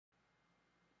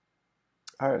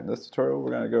All right, in this tutorial, we're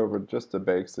going to go over just the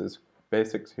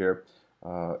basics here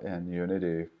in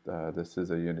Unity. This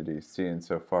is a Unity scene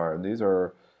so far, and these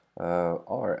are all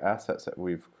our assets that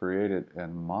we've created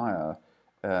in Maya,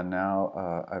 and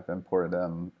now I've imported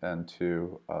them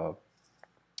into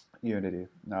Unity.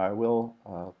 Now I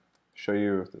will show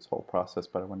you this whole process,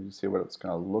 but I want you to see what it's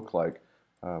going to look like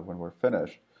when we're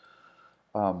finished.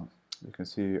 You can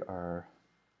see our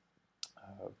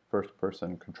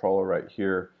first-person controller right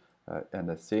here in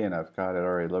the scene. I've got it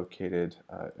already located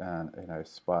in a nice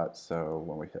spot, so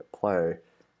when we hit play,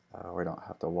 we don't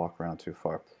have to walk around too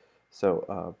far.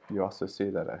 So you also see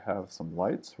that I have some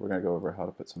lights. We're going to go over how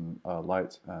to put some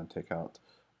lights and take out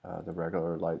the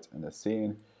regular lights in the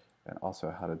scene, and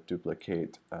also how to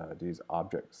duplicate these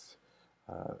objects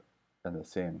in the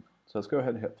scene. So let's go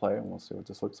ahead and hit play, and we'll see what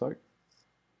this looks like.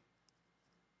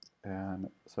 And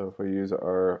so if we use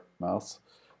our mouse,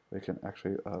 we can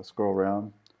actually scroll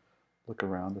around, look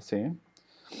around the scene.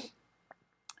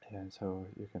 And so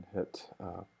you can hit,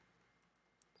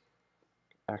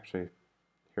 actually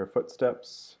hear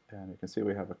footsteps, and you can see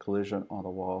we have a collision on the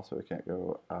wall, so we can't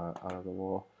go out of the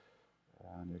wall.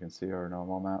 And you can see our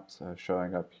normal maps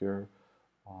showing up here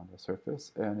on the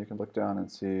surface. And you can look down and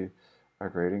see our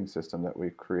grading system that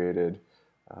we created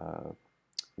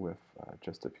with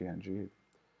just a PNG.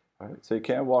 Right, so you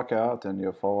can walk out and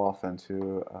you'll fall off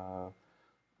into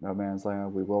no man's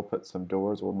land. We will put some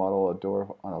doors. We'll model a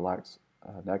door on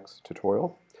the next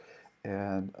tutorial,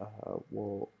 and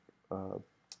we'll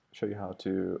show you how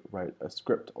to write a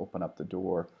script to open up the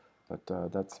door.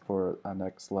 But that's for our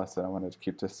next lesson. I wanted to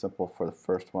keep this simple for the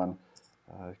first one,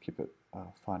 keep it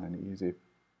fun and easy.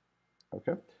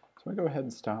 Okay, so I'm going to go ahead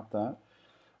and stop that.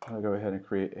 I'm going to go ahead and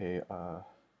create a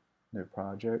new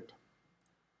project.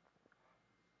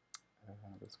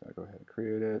 I'm just going to go ahead and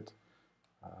create it,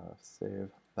 save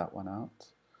that one out,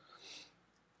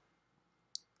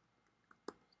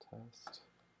 test.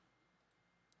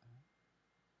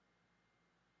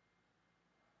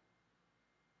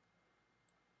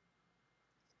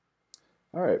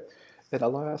 All right, in the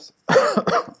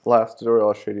last tutorial,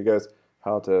 I'll show you guys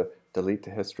how to delete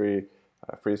the history,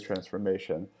 freeze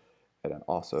transformation, and then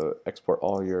also export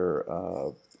all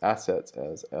your assets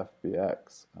as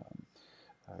FBX.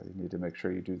 You need to make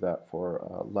sure you do that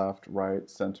for left, right,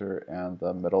 center, and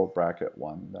the middle bracket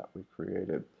one that we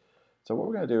created. So what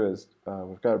we're going to do is,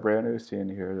 we've got a brand new scene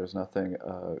here. There's nothing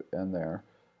in there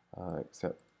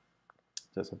except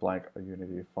just a blank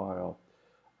Unity file.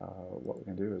 What we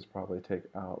can do is probably take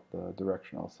out the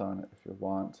directional sun if you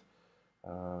want,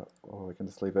 or we can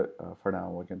just leave it for now.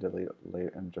 We can delete it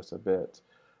later in just a bit.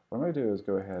 What I'm going to do is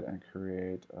go ahead and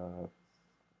create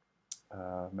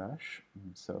mesh.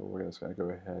 And so we're just going to go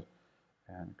ahead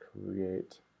and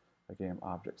create a game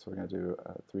object. So we're going to do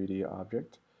a 3D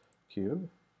object, cube.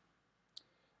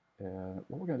 And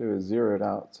what we're going to do is zero it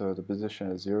out. So the position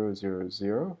is 0, 0,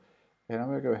 0. And I'm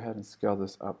going to go ahead and scale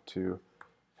this up to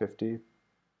 50.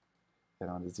 And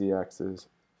on the z-axis,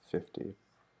 50.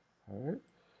 All right.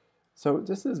 So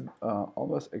this is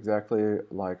almost exactly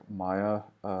like Maya,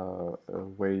 a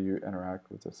way you interact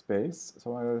with the space.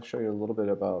 So I'm going to show you a little bit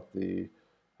about the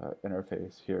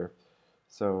interface here.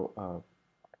 So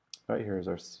right here is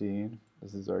our scene.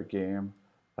 This is our game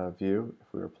view if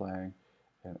we were playing,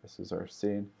 and this is our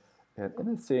scene. And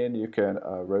in the scene, you can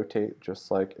rotate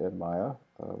just like in Maya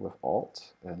with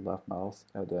Alt and left mouse,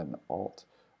 and then Alt.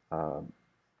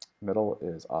 Middle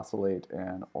is oscillate,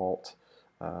 and Alt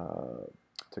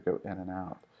to go in and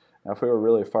out. Now if we were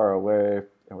really far away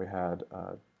and we had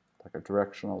like a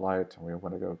directional light and we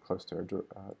want to go close to our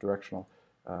directional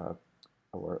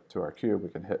or to our cube, we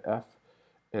can hit F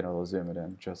and it'll zoom it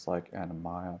in just like in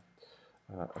Maya.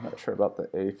 I'm not sure about the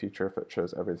A feature, if it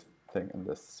shows everything in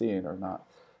this scene or not,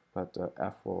 but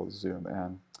F will zoom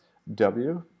in.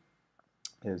 W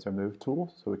is our move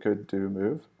tool, so we could do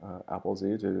move, Apple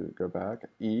Z to go back,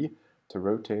 E to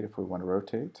rotate if we want to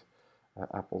rotate,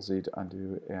 Apple Z to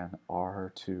undo, and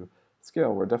R to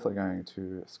scale. We're definitely going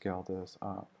to scale this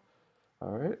up.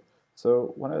 All right,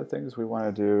 so one of the things we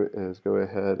want to do is go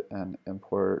ahead and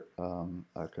import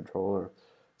a controller.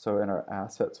 So in our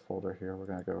assets folder here, we're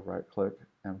going to go right click,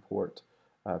 import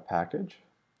package,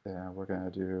 and we're going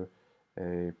to do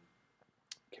a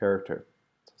character.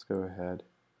 Let's go ahead,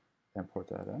 import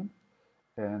that in.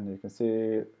 And you can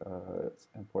see it's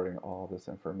importing all this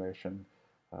information.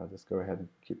 Just go ahead and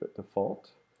keep it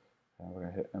default. And we're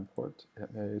going to hit import.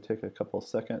 It may take a couple of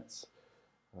seconds,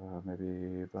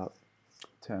 maybe about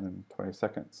 10 and 20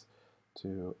 seconds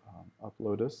to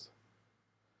upload this.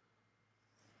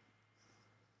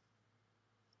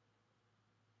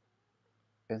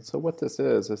 And so what this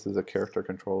is a character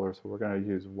controller, so we're going to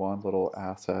use one little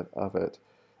asset of it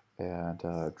and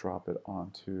drop it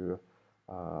onto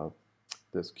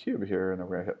this cube here, and then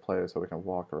we're going to hit play so we can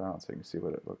walk around so you can see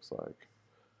what it looks like.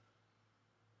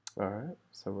 All right,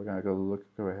 so we're going to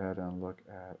go ahead and look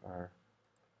at our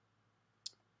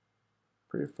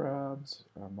prefabs,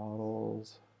 our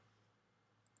models,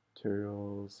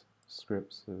 materials,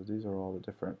 scripts. So these are all the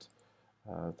different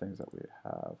things that we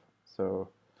have. So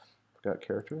we've got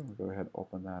character, we'll go ahead and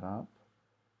open that up.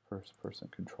 First person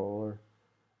controller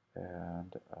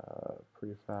and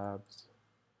prefabs.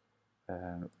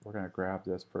 And we're going to grab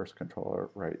this first controller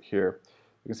right here.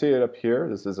 You can see it up here.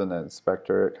 This is an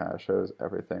inspector. It kind of shows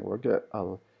everything. We'll get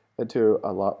into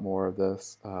a lot more of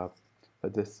this,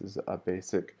 but this is a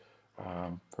basic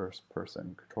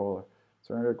first-person controller.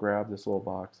 So I'm going to grab this little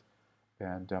box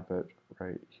and dump it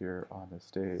right here on the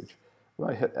stage. I'm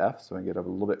going to hit F so we can get a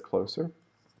little bit closer.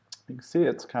 You can see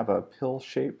it's kind of a pill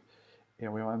shape,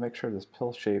 and we want to make sure this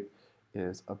pill shape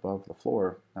is above the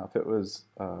floor. Now, if it was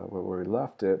where we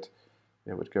left it,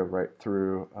 it would go right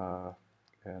through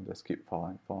and just keep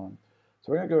falling. So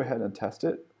we're going to go ahead and test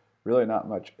it. Really not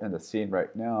much in the scene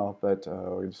right now, but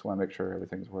we just want to make sure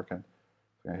everything's working.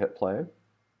 We're going to hit play.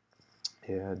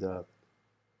 And I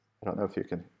don't know if you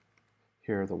can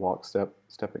hear the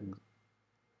stepping.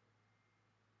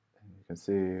 And you can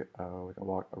see we can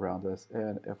walk around this.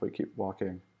 And if we keep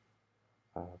walking,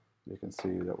 you can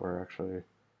see that we're actually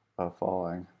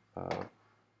falling off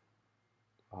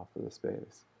of the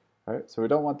space. All right, so we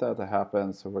don't want that to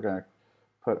happen, so we're going to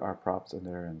put our props in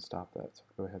there and stop that. So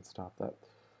go ahead and stop that.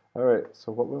 All right,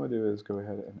 so what we want to do is go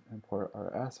ahead and import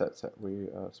our assets that we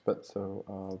spent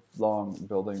so long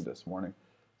building this morning.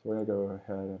 So we're going to go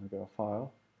ahead and go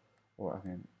File,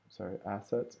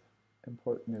 Assets,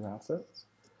 Import New Assets.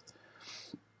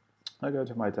 I go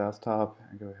to my desktop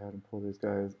and go ahead and pull these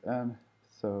guys in.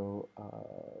 So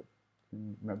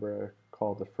remember I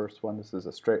called the first one, this is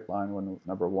a straight line one,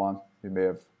 number 1. You may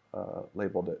have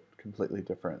labeled it completely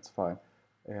different, it's fine.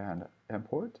 And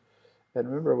import. And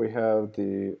remember we have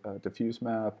the diffuse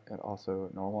map and also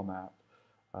normal map.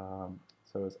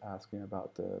 So it's asking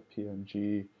about the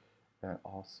PNG, and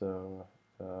also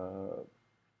the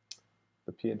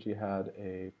PNG had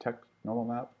a text normal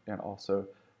map, and also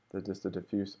the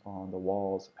diffuse on the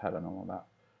walls had a normal map.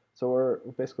 So we're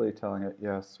basically telling it,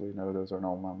 yes, we know those are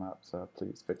normal maps,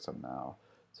 please fix them now.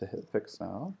 So hit fix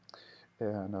now,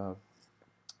 and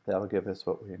that'll give us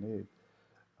what we need.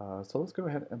 So let's go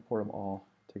ahead and import them all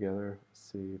together.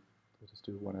 Let's see, we'll just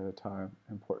do one at a time.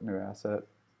 Import new asset.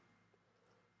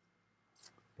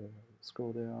 And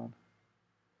scroll down.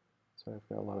 So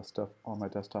I've got a lot of stuff on my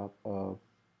desktop. I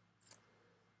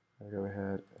go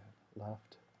ahead and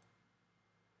left.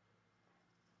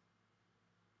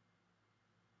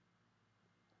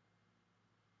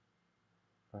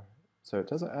 All right. So it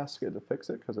doesn't ask it to fix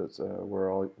it because it's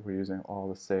we're using all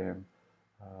the same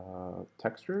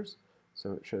textures,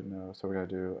 so it should know. So we're going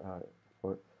to do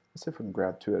let's see if we can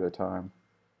grab 2 at a time.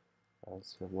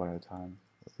 Let's do 1 at a time.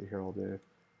 We'll be here all day.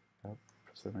 Yep,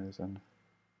 for some reason,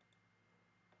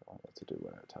 I want to do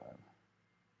 1 at a time.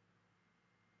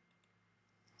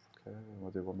 Okay,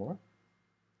 we'll do one more.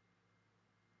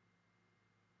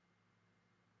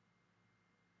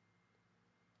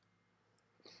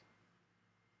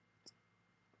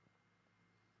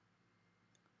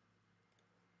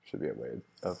 Should be a way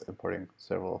of importing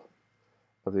several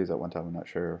of these at one time. I'm not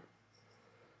sure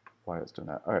why it's doing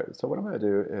that. All right, so what I'm going to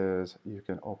do is you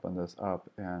can open this up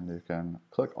and you can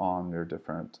click on your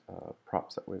different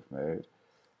props that we've made.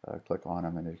 Click on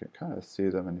them and you can kind of see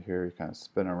them in here. You kind of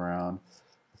spin around.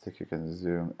 I think you can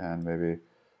zoom in maybe.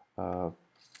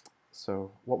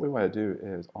 So what we want to do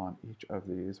is on each of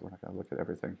these, we're not going to look at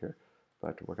everything here,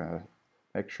 but we're going to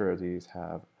make sure these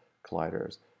have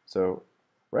colliders. So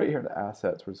right here in the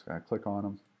assets, we're just going to click on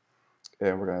them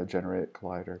and we're going to generate a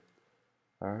collider.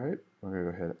 All right, we're going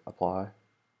to go ahead and apply.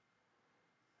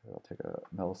 It'll take a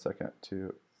millisecond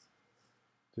to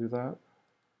do that.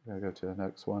 We're going to go to the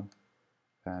next one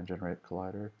and generate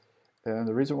collider. And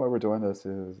the reason why we're doing this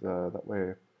is that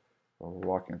way when we're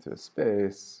walking through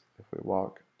space, if we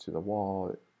walk to the wall,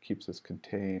 it keeps us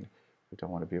contained. We don't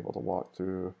want to be able to walk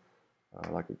through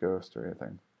like a ghost or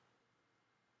anything.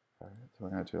 All right, so we're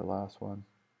going to do the last one,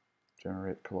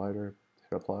 generate collider,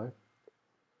 hit apply.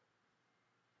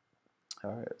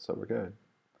 All right, so we're good.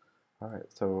 All right,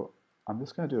 so I'm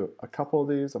just going to do a couple of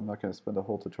these. I'm not going to spend the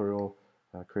whole tutorial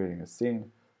creating a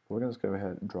scene. We're going to just go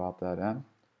ahead and drop that in.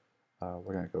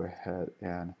 We're going to go ahead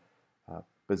and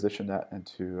position that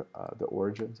into the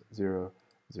origins 0,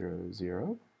 0,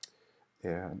 0.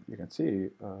 And you can see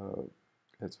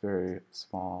it's very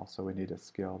small, so we need to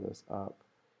scale this up.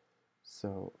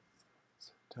 So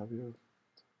W,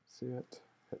 see it,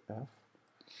 hit F.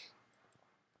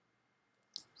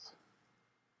 Oops.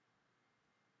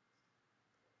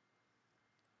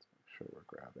 Let's make sure we're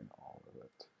grabbing all of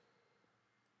it.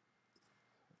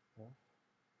 F.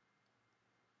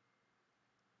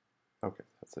 Okay,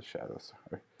 that's a shadow,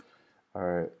 sorry. All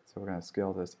right, so we're going to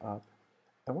scale this up.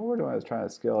 And what we're doing is trying to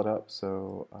scale it up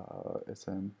so it's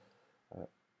in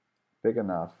big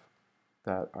enough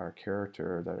that our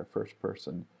character, that our first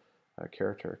person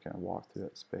character can walk through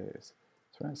that space.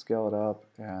 So we're going to scale it up,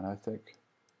 and I think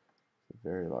it's a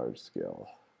very large scale.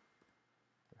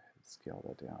 Go ahead and scale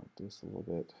that down just a little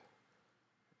bit.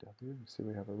 W, you see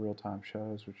we have a real-time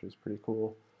shadows, which is pretty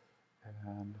cool.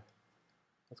 And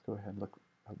let's go ahead and look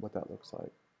at what that looks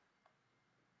like.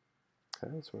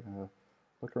 Okay, so we're going to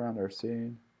look around our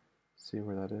scene, see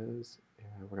where that is,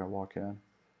 and we're going to walk in.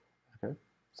 Okay,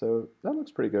 so that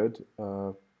looks pretty good.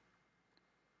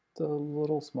 It's a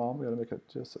little small. We got to make it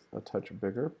just a touch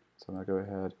bigger. So I'm going to go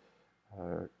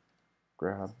ahead,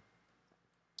 grab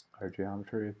our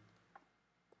geometry.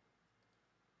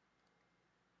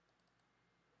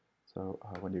 So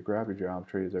when you grab your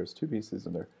geometry, there's two pieces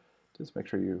in there. Just make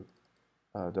sure you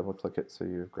double click it so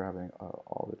you're grabbing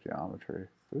all the geometry.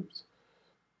 Oops.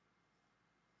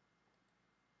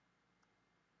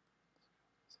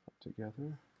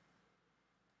 Together.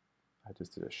 I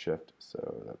just did a shift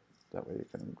so that way you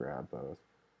can grab both.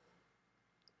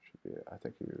 Should be, I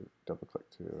think you double click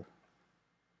to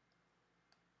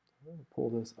pull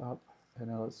this up, and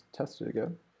now let's test it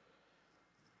again.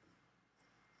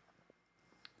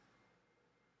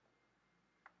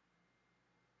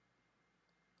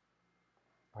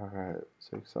 All right,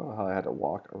 so you saw how I had to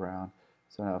walk around.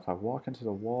 So now if I walk into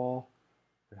the wall,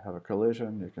 we have a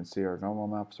collision. You can see our normal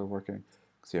maps are working. You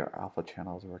can see our alpha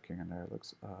channels working in there. It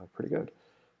looks pretty good.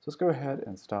 So let's go ahead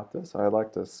and stop this. I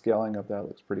like the scaling of that. It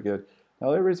looks pretty good.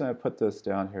 Now the reason I put this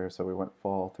down here so we won't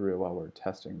fall through while we're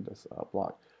testing this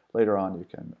block. Later on you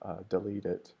can delete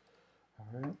it. All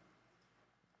right.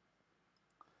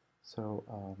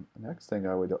 So the next thing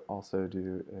I would also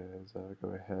do is go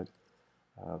ahead,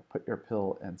 put your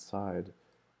pill inside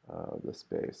the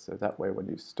space. So that way when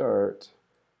you start,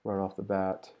 right off the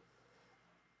bat,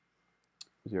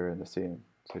 you're in the scene,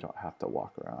 so you don't have to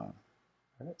walk around.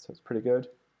 All right, so it's pretty good.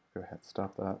 Go ahead and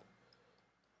stop that.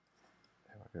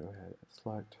 And we'll go ahead and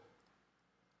select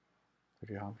the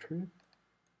geometry.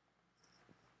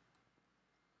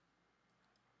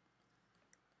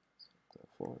 Select the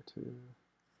floor to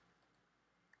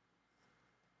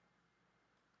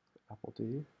Apple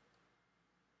D.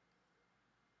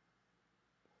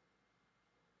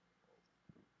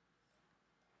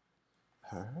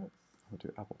 All right, we'll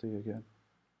do Apple D again.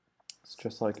 It's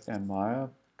just like in Maya,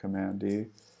 Command D.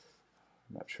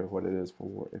 I'm not sure what it is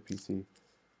for a PC,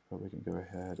 but we can go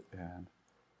ahead and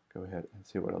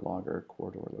see what a longer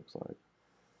corridor looks like.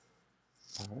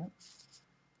 All right.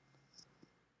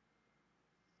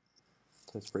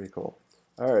 So it's pretty cool.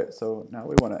 All right, so now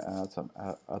we want to add some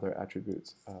other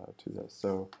attributes to this.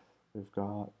 So we've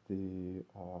got the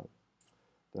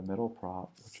middle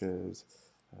prop, which is,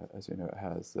 as you know, it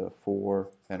has the 4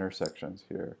 intersections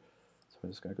here. So I'm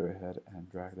just going to go ahead and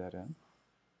drag that in.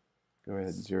 Go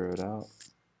ahead and zero it out.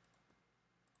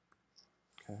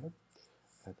 Okay.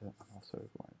 And then I'm also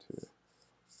going to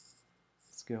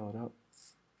scale it up.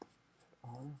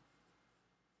 R,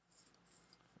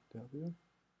 W.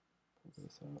 Pull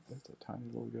this out. It's a tiny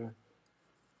little guy.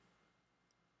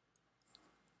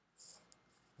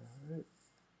 All right.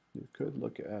 You could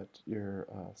look at your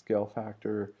scale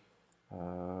factor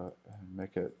and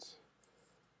make it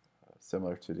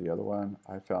similar to the other one.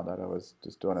 I found that I was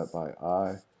just doing it by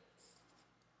eye.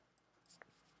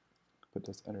 Put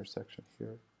this intersection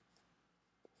here.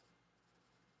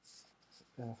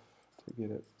 F to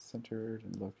get it centered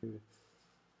and located.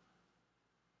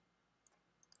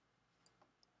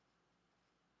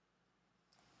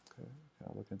 Okay,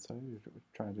 now look inside. What you're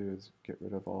trying to do is get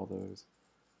rid of all those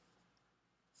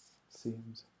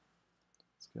seams.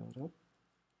 Scale it up.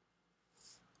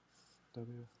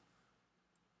 W.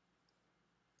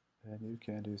 And you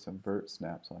can do some vert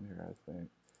snaps on here, I think.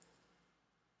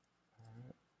 All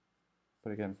right.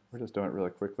 But again, we're just doing it really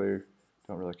quickly.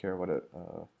 Don't really care what it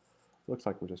looks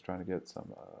like. We're just trying to get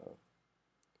some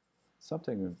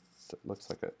something that looks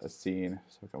like a scene,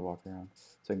 so we can walk around.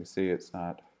 So you can see it's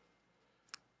not.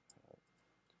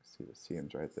 See the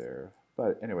seams right there.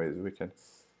 But anyways, we can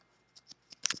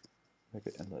make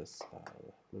an endless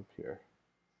loop here.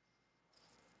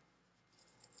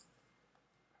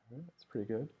 All right, that's pretty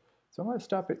good. So I'm going to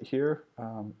stop it here.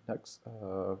 Next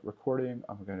recording,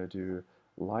 I'm going to do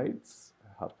lights,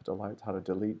 how to put the lights, how to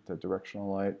delete the directional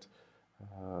light,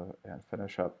 and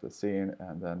finish up the scene,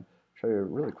 and then show you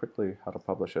really quickly how to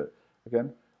publish it.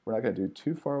 Again, we're not going to do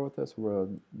too far with this.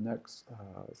 Next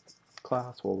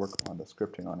class, we'll work on the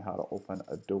scripting on how to open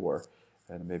a door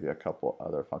and maybe a couple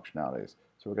other functionalities.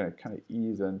 So we're going to kind of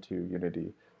ease into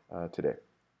Unity today.